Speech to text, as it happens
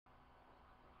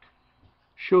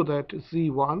show that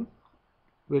z1,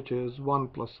 which is 1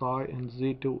 plus I, and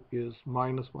z2 is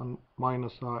minus 1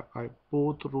 minus I, are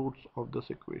both roots of this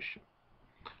equation.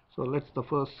 So that's the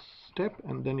first step,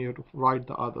 and then you have to write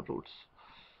the other roots.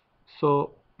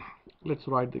 So let's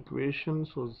write the equation.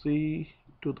 So z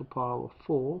to the power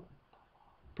 4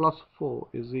 plus 4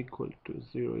 is equal to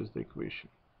 0 is the equation.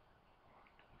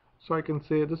 So I can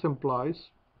say this implies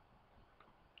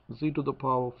z to the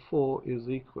power 4 is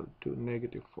equal to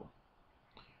negative 4.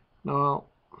 Now,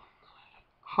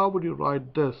 how would you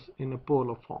write this in a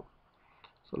polar form?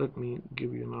 So let me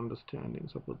give you an understanding.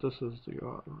 Suppose this is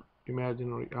your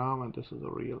imaginary arm and this is a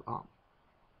real arm.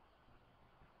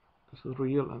 This is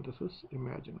real and this is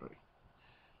imaginary.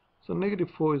 So negative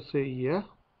 4 is, say, yeah,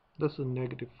 this is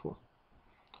negative 4.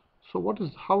 So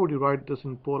how would you write this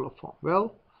in polar form?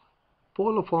 Well,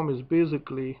 polar form is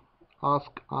basically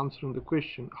answering the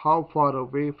question, how far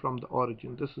away from the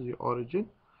origin? This is your origin.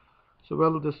 So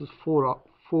well, this is 4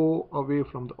 away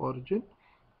from the origin.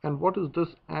 And what is this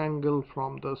angle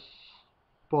from this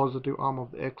positive arm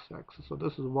of the x-axis? So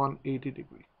this is 180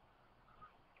 degree.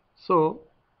 So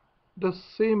the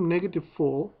same negative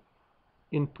 4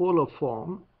 in polar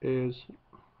form is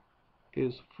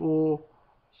 4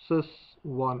 cis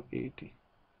 180.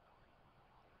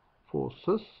 4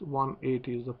 cis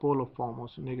 180 is the polar form of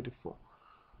negative 4.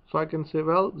 So I can say,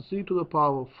 well, z to the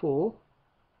power 4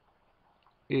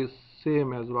 is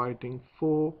same as writing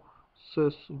 4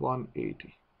 cis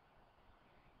 180.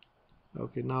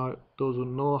 Okay, now those who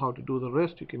know how to do the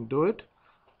rest, you can do it.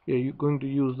 Here you're going to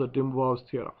use the Dimwall's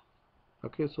theorem.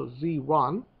 Okay, so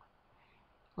z1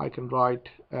 I can write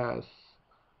as,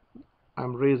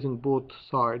 I'm raising both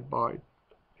sides by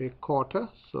a quarter.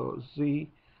 So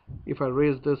if I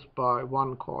raise this by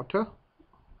 1/4,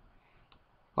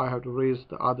 I have to raise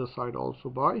the other side also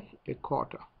by a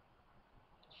quarter.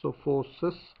 So 4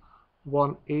 cis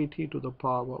 180 to the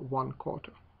power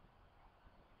 1/4.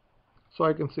 So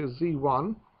I can say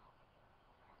z1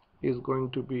 is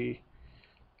going to be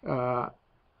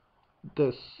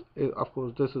this is, of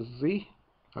course, this is z.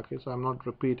 Okay, so I'm not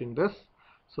repeating this.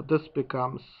 So this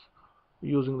becomes,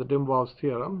 using the Dimwall's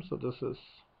theorem, so this is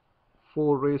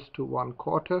 4 raised to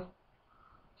 1/4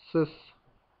 cis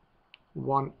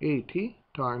 180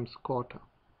 times quarter.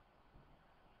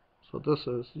 So this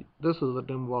is the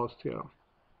Dimwall's theorem.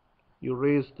 You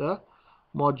raise the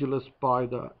modulus by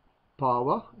the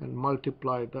power and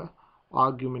multiply the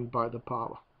argument by the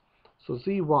power. So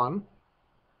z1,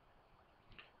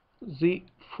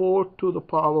 z4 to the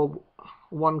power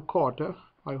 1/4,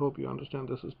 I hope you understand,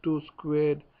 this is 2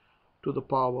 squared to the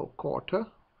power quarter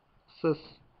cis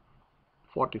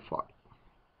 45.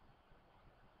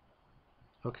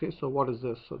 Okay, so what is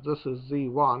this? So this is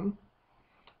z1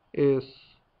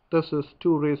 this is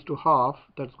 2 raised to half,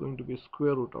 that's going to be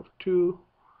square root of 2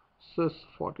 cis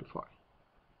 45.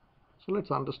 So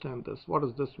let's understand this. What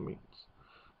does this mean?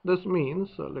 This means,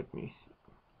 let me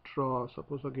draw,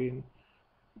 suppose again,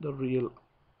 the real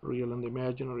and the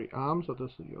imaginary arm. So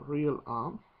this is your real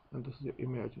arm and this is your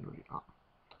imaginary arm.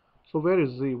 So where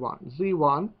is z1?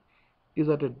 z1 is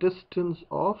at a distance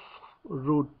of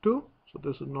root 2. So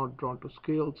this is not drawn to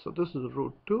scale. So this is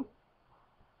root 2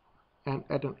 and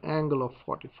at an angle of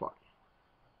 45.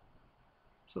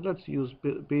 So let's use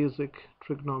basic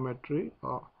trigonometry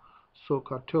or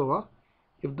SOHCAHTOA.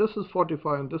 If this is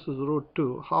 45 and this is root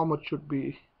 2, how much should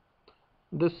be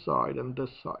this side and this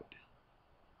side?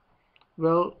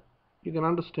 Well, you can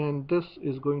understand this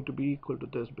is going to be equal to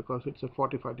this because it's a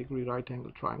 45-degree right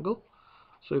angle triangle.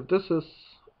 So if this is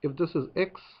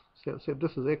x, say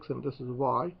this is x and this is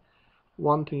y,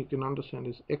 one thing you can understand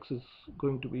is x is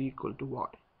going to be equal to y.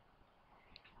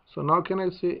 So now can I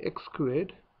say x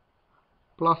squared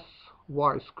plus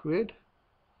y squared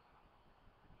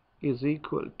is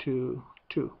equal to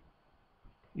 2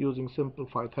 using simple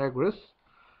Pythagoras.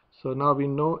 So now we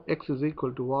know x is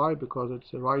equal to y because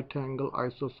it's a right angle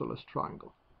isosceles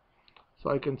triangle. So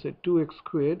I can say 2x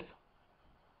squared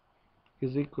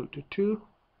is equal to 2.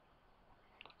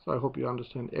 So I hope you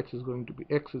understand x is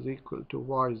equal to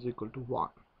y is equal to 1.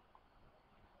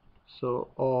 So,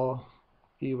 or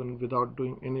even without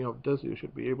doing any of this, you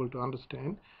should be able to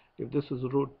understand, if this is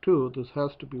root 2, this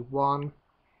has to be 1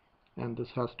 and this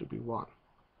has to be 1.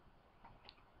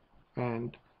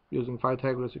 And using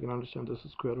Pythagoras, you can understand this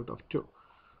is square root of 2.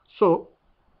 So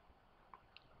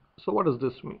what does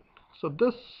this mean? So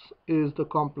this is the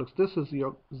complex. This is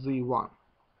your z1.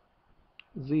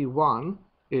 z1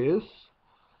 is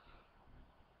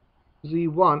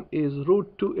root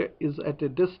 2 is at a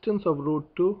distance of root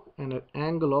 2 and an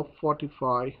angle of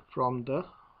 45 from the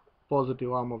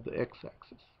positive arm of the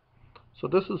x-axis. So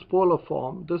this is polar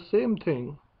form. The same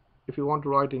thing, if you want to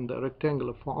write in the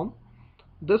rectangular form,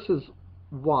 this is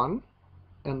 1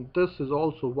 and this is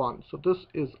also 1. So this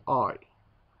is I.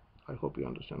 I hope you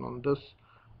understand. On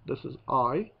this is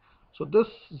I. So this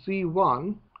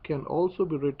z1 can also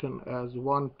be written as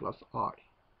 1 plus I.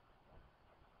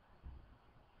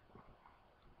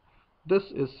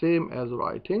 This is same as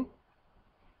writing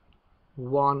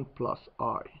 1 plus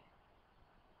I.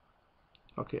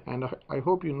 Okay, and I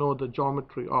hope you know the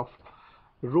geometry of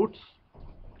roots.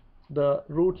 The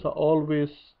roots are always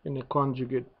in a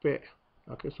conjugate pair.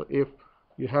 Okay, so if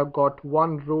you have got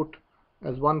one root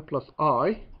as 1 plus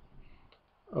I,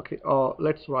 okay,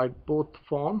 let's write both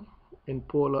form in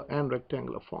polar and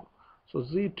rectangular form. So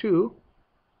z2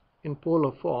 in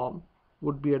polar form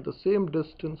would be at the same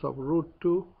distance of root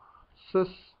 2 cis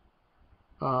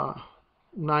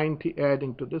 90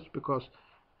 adding to this, because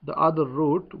the other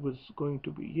root was going to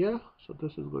be here. So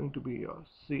this is going to be your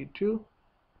z2.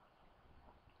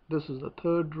 This is the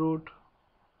third root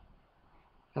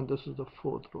and this is the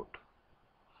fourth root.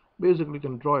 Basically you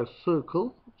can draw a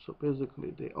circle. So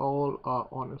basically they all are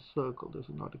on a circle. This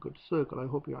is not a good circle. I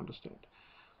hope you understand.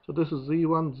 So this is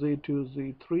z1, z2,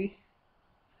 z3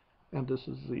 and this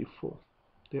is z4.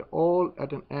 They're all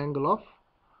at an angle of,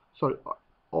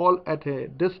 all at a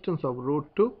distance of root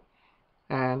 2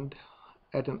 and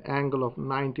at an angle of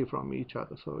 90 from each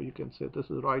other. So you can say this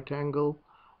is right angle,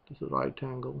 this is right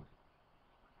angle,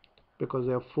 because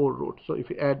there are 4 roots. So if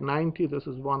you add 90, this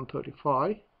is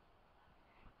 135.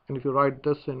 And if you write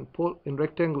this in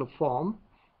rectangular form,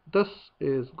 this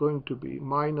is going to be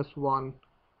 -1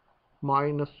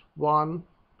 minus 1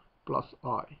 plus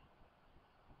I.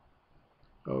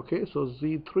 Okay, so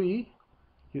z3,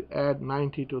 you add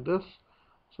 90 to this.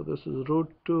 So this is root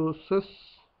 2 cis.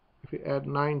 If you add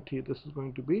 90, this is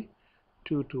going to be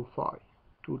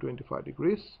 225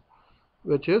 degrees,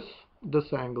 which is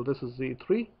this angle. This is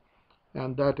z3,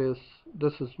 and that is,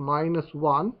 this is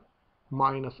 -1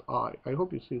 minus I. I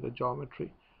hope you see the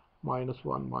geometry.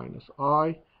 -1 minus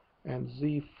I, and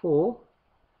z4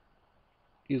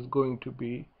 is going to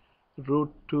be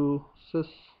root 2 cis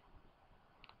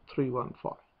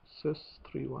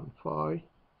 315,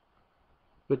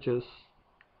 which is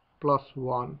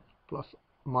 +1 plus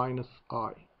minus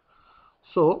I.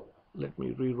 So let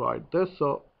me rewrite this.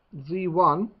 So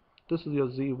z1, this is your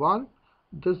z1,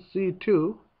 this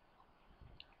z2,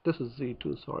 this is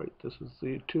z2, sorry, this is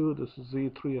z2, this is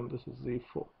z3, and this is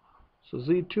z4. So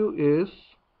z2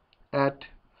 is at,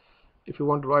 if you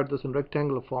want to write this in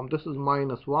rectangular form, this is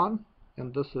 -1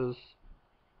 and this is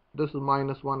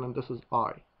 -1 and this is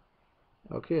I.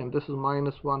 Okay, and this is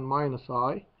 -1 minus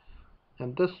I,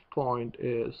 and this point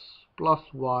is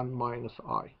 +1 minus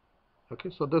I. Okay,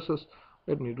 so this is,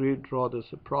 let me redraw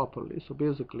this properly. So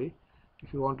basically,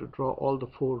 if you want to draw all the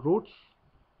 4 roots,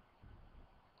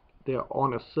 they are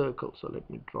on a circle. So let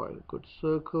me draw a good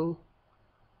circle.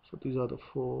 So these are the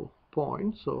 4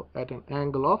 points. So at an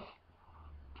angle of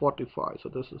 45. So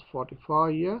this is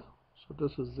 45 here. So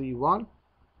this is z1.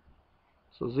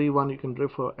 So z1 you can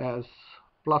refer as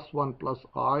 +1 plus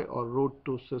I, or root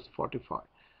 2 cis 45.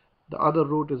 The other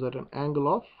root is at an angle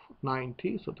of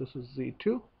 90. So this is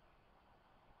z2,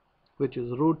 which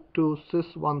is root 2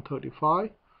 cis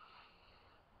 135.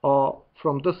 Or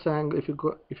from this angle, if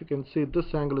you can see,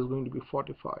 this angle is going to be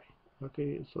 45.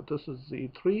 Okay, so this is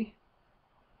z3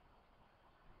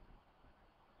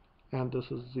 and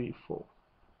this is z4,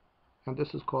 and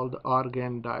this is called the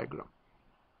Argand diagram.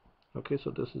 Okay,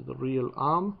 so this is the real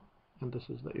arm and this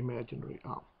is the imaginary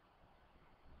arm.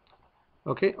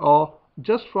 Okay, or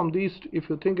just from these, if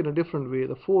you think in a different way,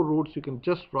 the 4 roots you can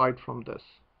just write from this.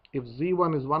 If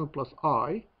z1 is 1 plus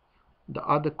I, the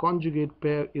other conjugate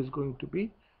pair is going to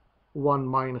be 1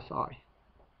 minus I.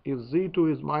 If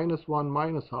z2 is -1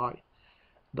 minus I,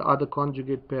 the other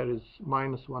conjugate pair is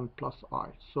 -1 plus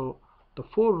I. So the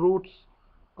 4 roots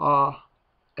are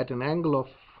at an angle of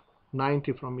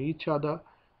 90 from each other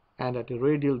and at a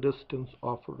radial distance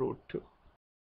of root 2.